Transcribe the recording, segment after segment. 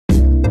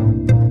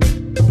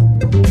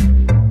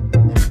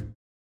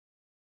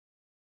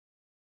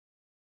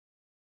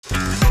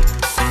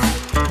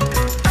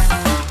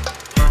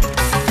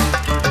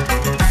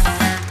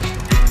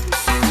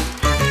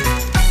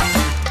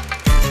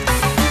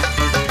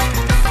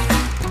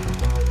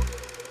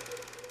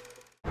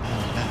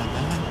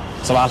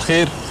صباح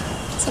الخير.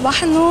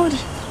 صباح النور.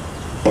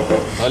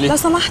 لو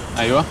سمحت.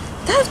 ايوه.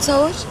 تعرف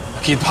تصور؟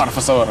 اكيد بعرف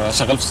اصور،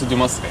 شغال في استوديو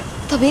مصر يعني.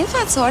 طب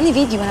ينفع تصورني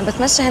فيديو وانا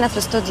بتمشى هنا في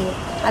الاستوديو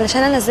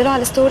علشان انزله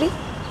على الستوري؟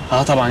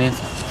 طبعا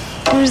ينفع.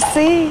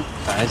 ميرسي.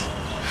 تعالي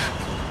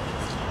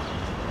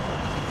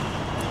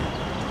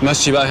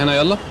مشي بقى هنا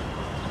يلا.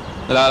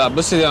 لا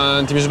بصي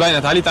انت مش باينه،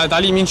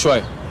 تعالي يمين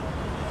شويه.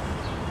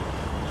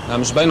 لا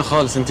مش باينه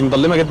خالص، انت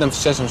مظلمه جدا في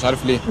الشاشه، مش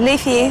عارف ليه. ليه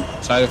في ايه؟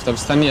 مش عارف. طب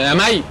استني يا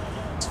مي.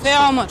 في يا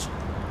عمر؟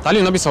 تعالي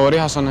النبي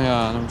صوريها عشان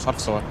انا مش عارف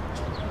اصورها.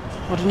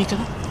 وريني كده.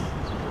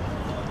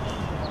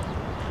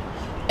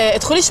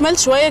 ادخلي شمال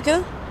شويه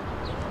كده.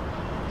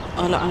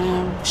 لا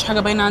انا مفيش حاجه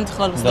باينه عندي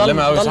خالص.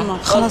 ضلمه قوي صح؟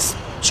 خلاص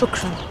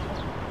شكرا.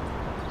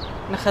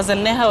 احنا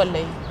خذلناها ولا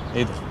ايه؟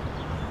 ايه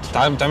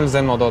ده؟ بتعمل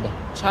ازاي الموضوع ده؟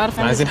 مش عارفه.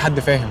 احنا عايزين حد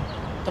فاهم.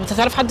 طب انت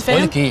تعرف حد فاهم؟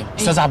 بقول لك ايه؟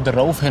 استاذ عبد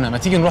الرؤوف هنا، ما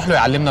تيجي نروح له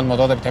يعلمنا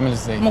الموضوع ده بيتعمل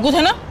ازاي؟ موجود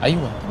هنا؟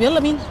 ايوه. طب يلا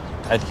بينا.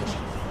 تعالي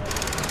كده.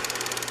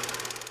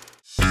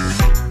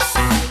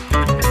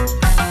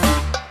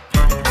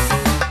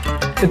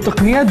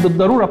 التقنيات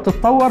بالضرورة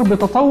بتتطور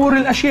بتطور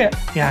الأشياء،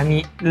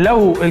 يعني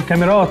لو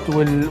الكاميرات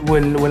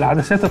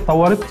والعدسات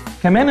اتطورت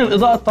كمان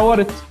الإضاءة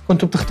اتطورت.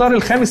 كنت بتختار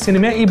الخام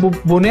السينمائي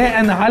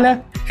بناء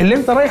على اللي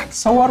انت رايح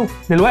تصوره.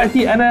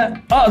 دلوقتي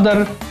أنا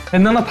أقدر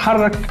إن أنا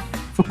أتحرك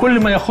في كل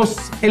ما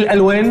يخص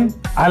الألوان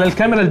على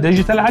الكاميرا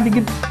الديجيتال عادي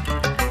جدا.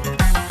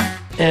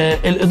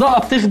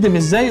 الإضاءة بتخدم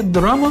ازاي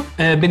الدراما؟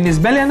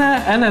 بالنسبة لي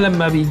أنا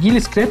لما بيجي لي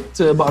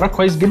سكريبت بقراه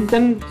كويس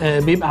جدا،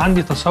 بيبقى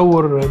عندي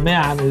تصور ما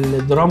عن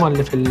الدراما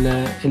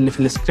اللي في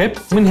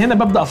السكريبت. من هنا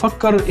ببدأ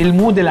أفكر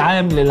المود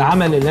العام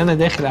للعمل اللي أنا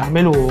داخل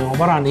أعمله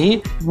عبارة عن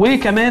إيه،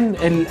 وكمان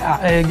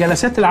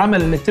جلسات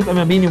العمل اللي بتبقى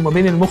ما بيني وما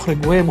بين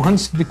المخرج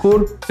ومهندس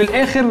الديكور. في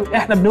الآخر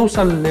إحنا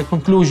بنوصل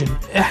لكونكلوجن،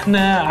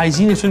 إحنا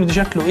عايزين الفيلم ده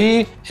شكله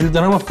إيه،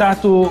 الدراما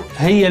بتاعته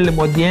هي اللي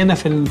موديانا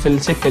في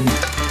السكة دي.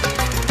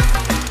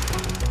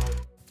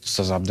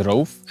 استاذ عبد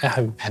الرؤوف يا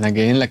حبيبي، احنا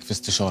جايين لك في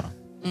استشاره.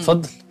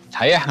 اتفضل.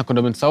 الحقيقه احنا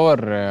كنا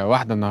بنصور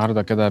واحده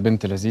النهارده كده،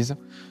 بنت لذيذه.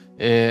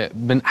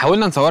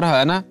 حاولنا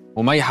نصورها انا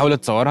ومي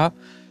حاولت تصورها،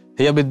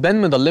 هي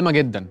بتبان مظلمه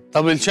جدا.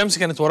 طب الشمس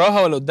كانت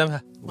وراها ولا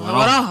قدامها؟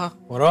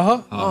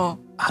 وراها.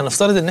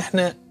 هنفترض ان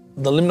احنا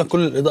ضلمنا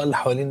كل الاضاءه اللي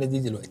حوالينا دي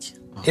دلوقتي.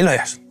 ايه اللي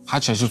هيحصل؟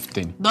 محدش هيشوف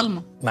التاني.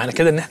 ضلمه. معنى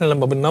كده ان احنا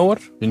لما بننور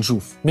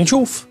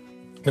بنشوف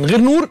من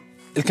غير نور.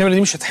 الكاميرا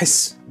دي مش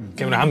هتحس،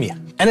 كاميرا عمياء.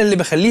 انا اللي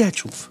بخليها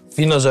تشوف.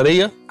 في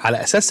نظريه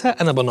على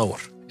اساسها انا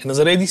بنور.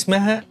 النظريه دي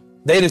اسمها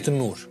دايره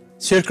النور،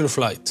 سيركل اوف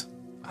لايت.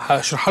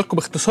 هشرحها لكم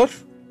باختصار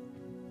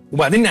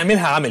وبعدين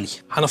نعملها عملي.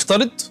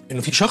 هنفترض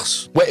انه في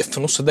شخص واقف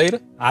في نص دايره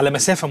على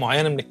مسافه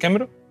معينه من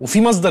الكاميرا،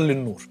 وفي مصدر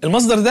للنور.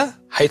 المصدر ده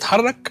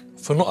هيتحرك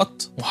في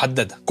نقط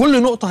محدده،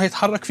 كل نقطه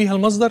هيتحرك فيها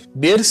المصدر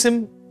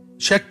بيرسم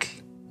شكل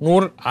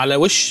نور على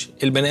وش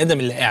البني ادم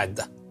اللي قاعد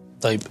ده.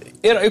 طيب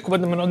ايه رايكم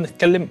بدل ما نقعد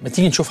نتكلم ما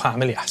تيجي نشوفها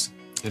عملي احسن؟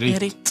 يا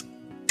ريت.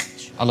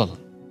 الله.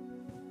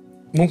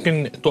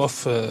 ممكن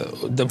تقف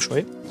قدام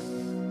شويه.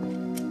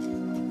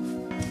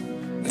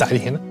 تعالي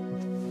هنا.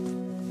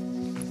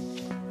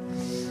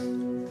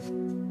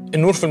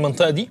 النور في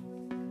المنطقه دي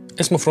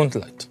اسمه فرونت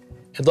لايت،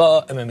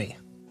 اضاءه اماميه.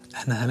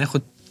 احنا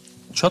هناخد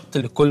شط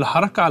لكل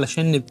حركه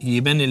علشان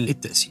يبان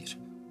التاثير.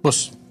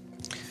 بص،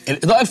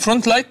 الاضاءه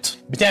الفرونت لايت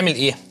بتعمل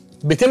ايه؟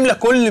 بتملى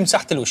كل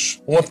مساحه الوش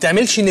وما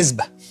بتعملش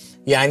نسبه،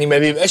 يعني ما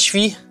بيبقاش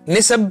فيه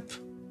نسب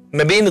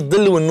ما بين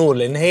الظل والنور،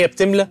 لان هي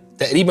بتملى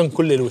تقريبا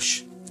كل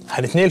الوش.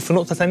 هنتنقل في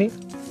نقطه ثانيه.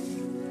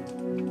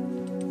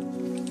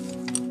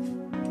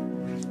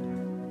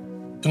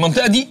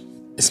 المنطقه دي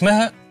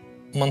اسمها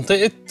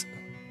منطقه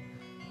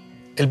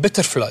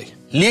البيتر فلاي.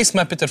 ليه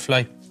اسمها بيتر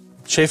فلاي؟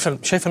 شايفه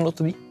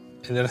النقطه دي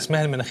اللي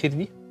رسمها المناخير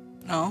دي؟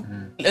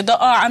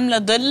 الاضاءه عامله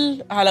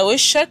ظل على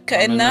وشك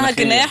كانها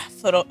جناح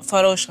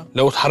فراشه.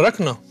 لو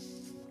اتحركنا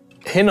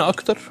هنا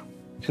اكتر،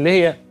 اللي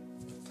هي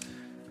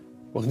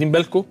واخدين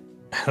بالكم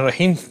احنا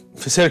رايحين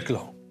في سيركل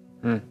اهو.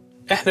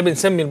 احنا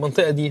بنسمي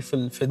المنطقه دي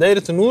في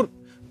دايره النور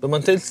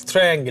بمنطقه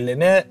التراينجل،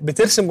 لانها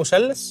بترسم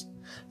مثلث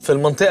في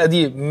المنطقه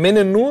دي من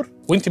النور.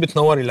 وانت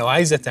بتنوري لو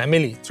عايزه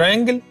تعملي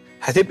تراينجل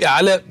هتبقى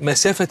على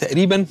مسافه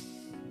تقريبا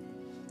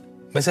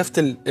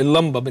مسافه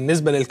اللمبه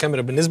بالنسبه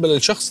للكاميرا بالنسبه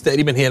للشخص،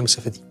 تقريبا هي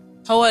المسافه دي.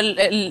 هو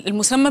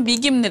المسمى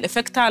بيجي من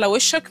الافكت على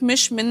وشك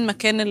مش من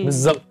مكان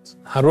بالظبط.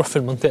 هنروح في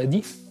المنطقه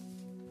دي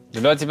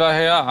دلوقتي بقى،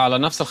 هي على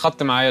نفس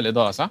الخط معايا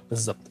الاضاءه صح؟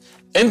 بالظبط.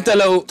 انت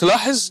لو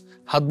تلاحظ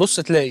هتبص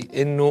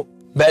تلاقي انه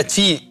بقت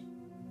فيه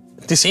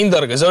 90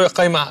 درجه زاويه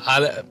قايمه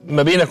على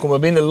ما بينك وما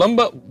بين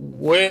اللمبه،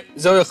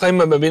 وزاويه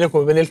قايمه ما بينك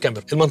وما بين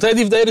الكاميرا. المنطقه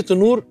دي في دايره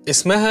النور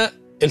اسمها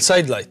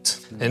السايد لايت،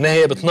 لانها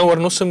هي بتنور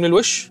نص من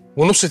الوش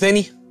ونص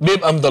تاني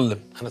بيبقى مضلم.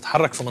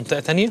 هنتحرك في منطقه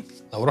تانيه.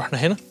 لو رحنا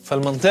هنا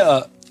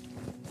فالمنطقه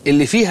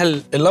اللي فيها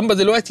اللمبه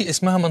دلوقتي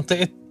اسمها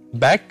منطقه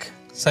باك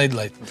سايد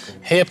لايت.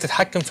 هي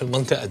بتتحكم في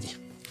المنطقه دي،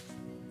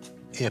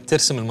 هي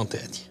بترسم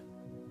المنطقه دي.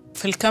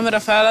 في الكاميرا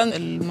فعلا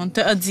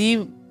المنطقه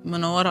دي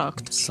منوره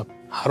اكتر. بالظبط.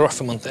 هروح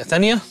في منطقه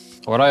تانيه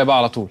ورايا بقى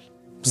على طول.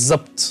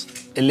 بالظبط،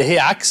 اللي هي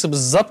عكس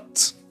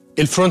بالظبط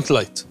الفرونت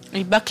لايت،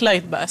 الباك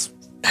لايت بقى اسمه.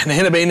 احنا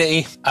هنا بقينا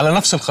ايه؟ على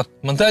نفس الخط.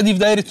 المنطقه دي في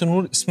دايره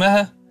النور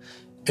اسمها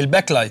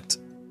الباك لايت.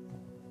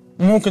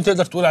 ممكن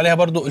تقدر تقول عليها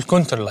برضو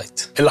الكونتر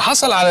لايت. اللي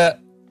حصل على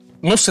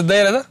نص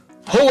الدايره ده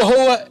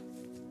هو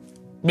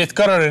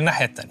بيتكرر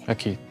الناحيه الثانيه.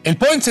 اكيد.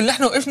 البوينتس اللي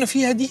احنا وقفنا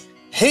فيها دي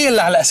هي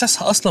اللي على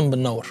اساسها اصلا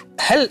بننور.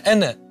 هل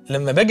انا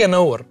لما باجي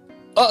انور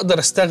اقدر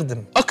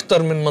استخدم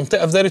اكتر من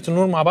منطقه في دايره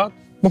النور مع بعض؟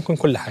 ممكن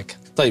كل حاجه.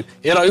 طيب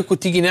ايه رايكم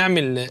تيجي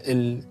نعمل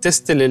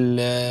التست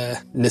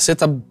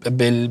للسيت اب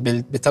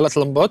بثلاث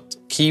لمبات،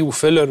 كي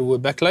وفيلر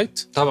وباك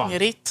لايت؟ طبعا يا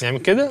ريت. نعمل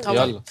كده.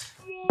 يلا.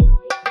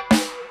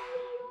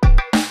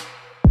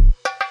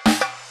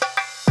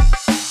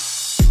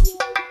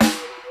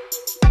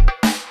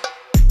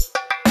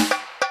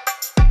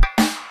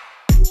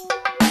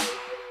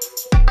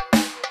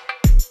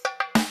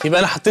 يبقى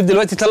انا حطيت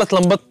دلوقتي 3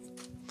 لمبات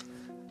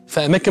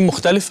في اماكن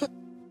مختلفه،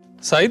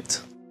 سايد،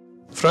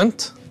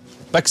 فرونت،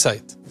 باك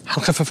سايد.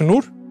 هنخفف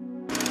النور.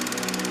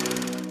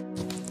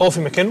 في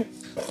مكانه.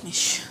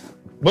 ماشي.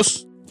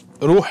 بص،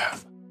 روح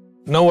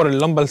نور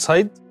اللمبه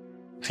السايد.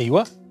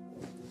 ايوه،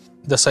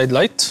 ده سايد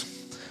لايت.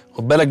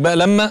 خد بالك بقى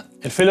لما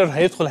الفيلر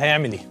هيدخل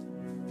هيعمل ايه.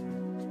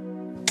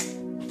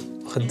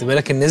 خد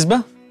بالك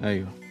النسبه.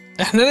 ايوه.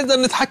 احنا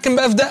نقدر نتحكم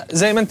بقى في ده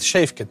زي ما انت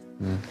شايف كده.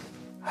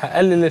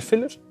 هقلل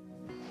الفيلر.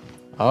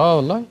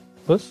 والله.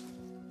 بص،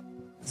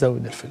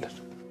 زود الفيلر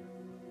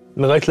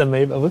لغايه لما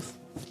يبقى بص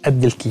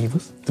قد الكي.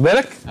 بص خد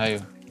بالك.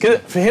 ايوه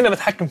كده. في هنا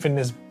بتحكم في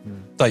النسبه.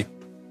 طيب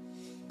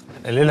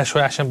نقللها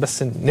شويه عشان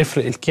بس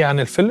نفرق الكي عن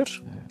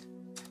الفيلر.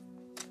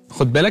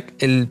 خد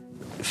بالك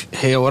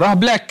هي وراها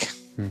بلاك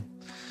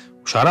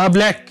وشعرها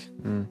بلاك،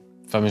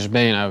 فمش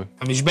باين قوي.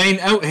 فمش باين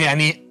قوي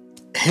يعني.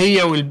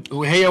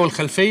 هي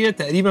والخلفيه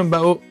تقريبا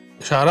بقوا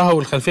شعرها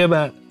والخلفيه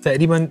بقى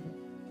تقريبا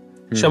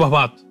شبه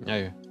بعض.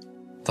 ايوه.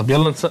 طب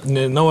يلا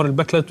ننور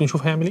الباك لايت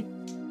ونشوف هيعمل ايه.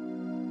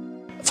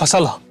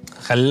 فصلها،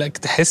 خلاك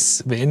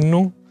تحس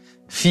بانه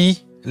في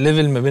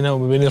ليفل ما بينها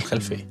وما بين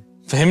الخلفيه.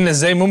 فهمنا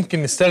ازاي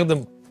ممكن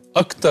نستخدم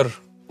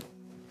اكتر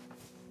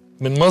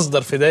من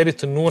مصدر في دايره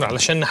النور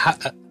علشان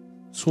نحقق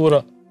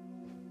صوره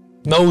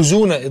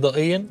موزونه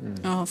اضائيا.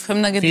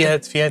 فهمنا جدا.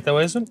 فيها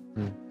توازن.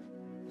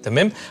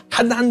 تمام.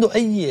 حد عنده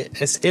اي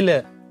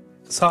اسئله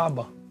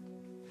صعبه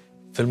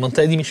في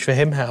المنطقه دي مش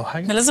فاهمها او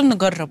حاجه؟ احنا لازم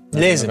نجرب.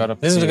 لازم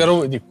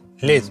تجربوا ايديكم.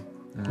 لازم.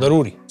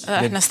 ضروري.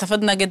 احنا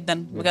استفدنا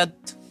جدا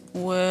بجد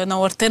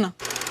ونورتنا.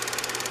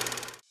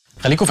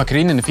 خليكم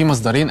فاكرين ان في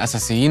مصدرين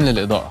اساسيين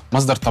للاضاءه،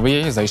 مصدر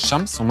طبيعي زي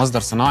الشمس ومصدر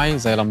صناعي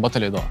زي لمبات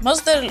الاضاءه.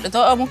 مصدر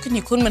الاضاءه ممكن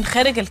يكون من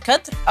خارج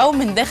الكادر او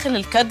من داخل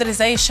الكادر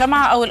زي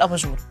الشمعه او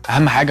الاباجور.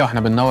 اهم حاجه واحنا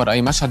بننور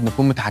اي مشهد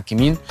نكون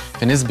متحكمين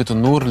في نسبه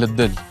النور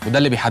للظل، وده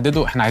اللي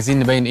بيحدده احنا عايزين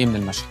نبين ايه من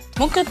المشهد.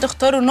 ممكن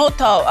تختاروا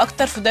نقطه او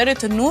اكتر في دايره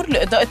النور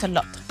لاضاءه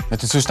اللقطه. ما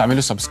تنسوش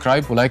تعملوا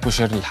سبسكرايب ولايك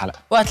وشير للحلقه.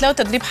 وهتلاقوا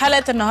تدريب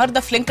حلقه النهارده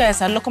في لينك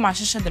هيظهر لكم على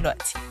الشاشه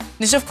دلوقتي.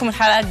 نشوفكم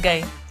الحلقه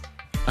الجايه.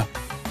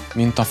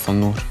 مين طفى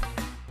النور؟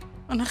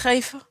 انا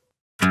خايفه.